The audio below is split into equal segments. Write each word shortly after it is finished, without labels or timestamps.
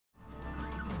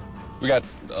We got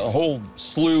a whole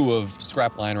slew of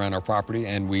scrap lying around our property,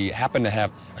 and we happen to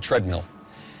have a treadmill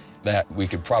that we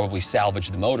could probably salvage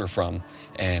the motor from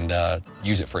and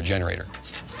use it for a generator.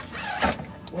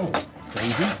 Whoa,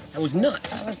 crazy? That was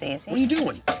nuts. That was easy. What are you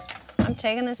doing? I'm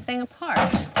taking this thing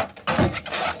apart.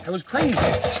 That was crazy.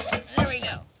 There we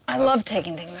go. I love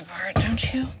taking things apart,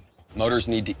 don't you? Motors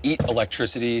need to eat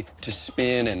electricity to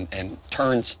spin and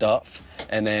turn stuff.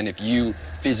 And then if you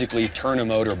physically turn a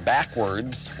motor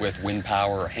backwards with wind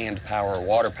power, or hand power, or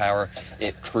water power,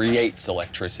 it creates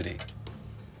electricity.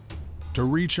 To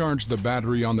recharge the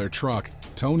battery on their truck,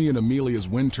 Tony and Amelia's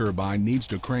wind turbine needs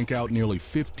to crank out nearly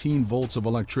 15 volts of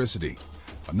electricity,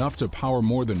 enough to power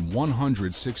more than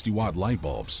 100 60-watt light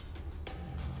bulbs.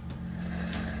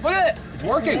 Look at it! It's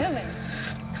working!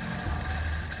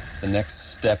 The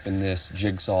next step in this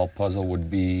jigsaw puzzle would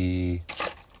be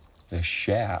the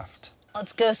shaft.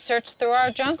 Let's go search through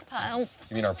our junk piles.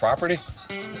 You mean our property?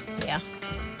 Yeah.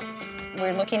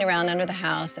 We're looking around under the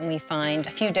house, and we find a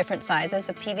few different sizes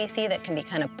of PVC that can be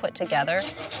kind of put together.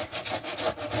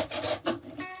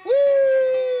 Woo!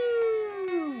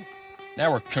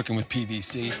 Now we're cooking with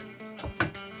PVC.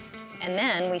 And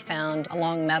then we found a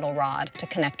long metal rod to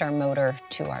connect our motor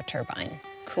to our turbine.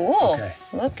 Cool. Okay.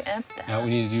 Look at that. Now what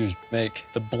we need to do is make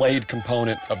the blade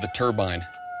component of the turbine.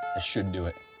 That should do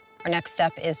it. Our next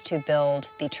step is to build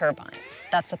the turbine.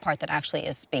 That's the part that actually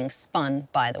is being spun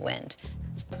by the wind.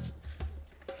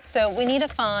 So we need to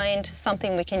find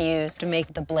something we can use to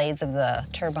make the blades of the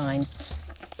turbine.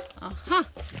 Uh-huh.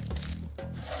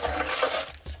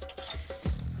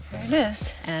 There it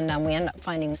is. And we end up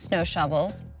finding snow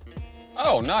shovels.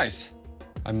 Oh, nice.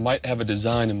 I might have a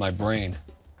design in my brain.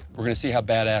 We're gonna see how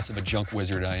badass of a junk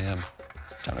wizard I am.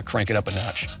 Time to crank it up a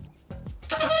notch.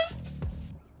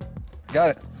 Got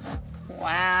it.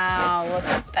 Wow, look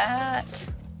at that.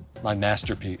 My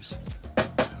masterpiece. Look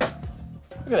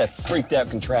at that freaked out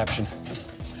contraption.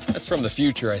 That's from the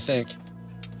future, I think.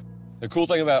 The cool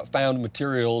thing about found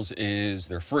materials is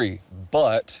they're free,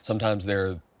 but sometimes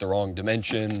they're the wrong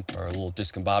dimension or a little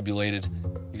discombobulated.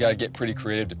 You gotta get pretty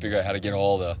creative to figure out how to get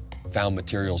all the found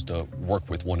materials to work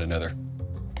with one another.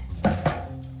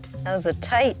 That was a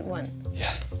tight one.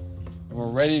 Yeah. We're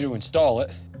ready to install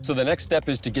it. So the next step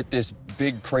is to get this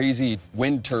big, crazy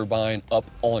wind turbine up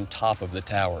on top of the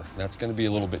tower. That's gonna be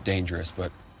a little bit dangerous,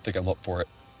 but I think I'm up for it.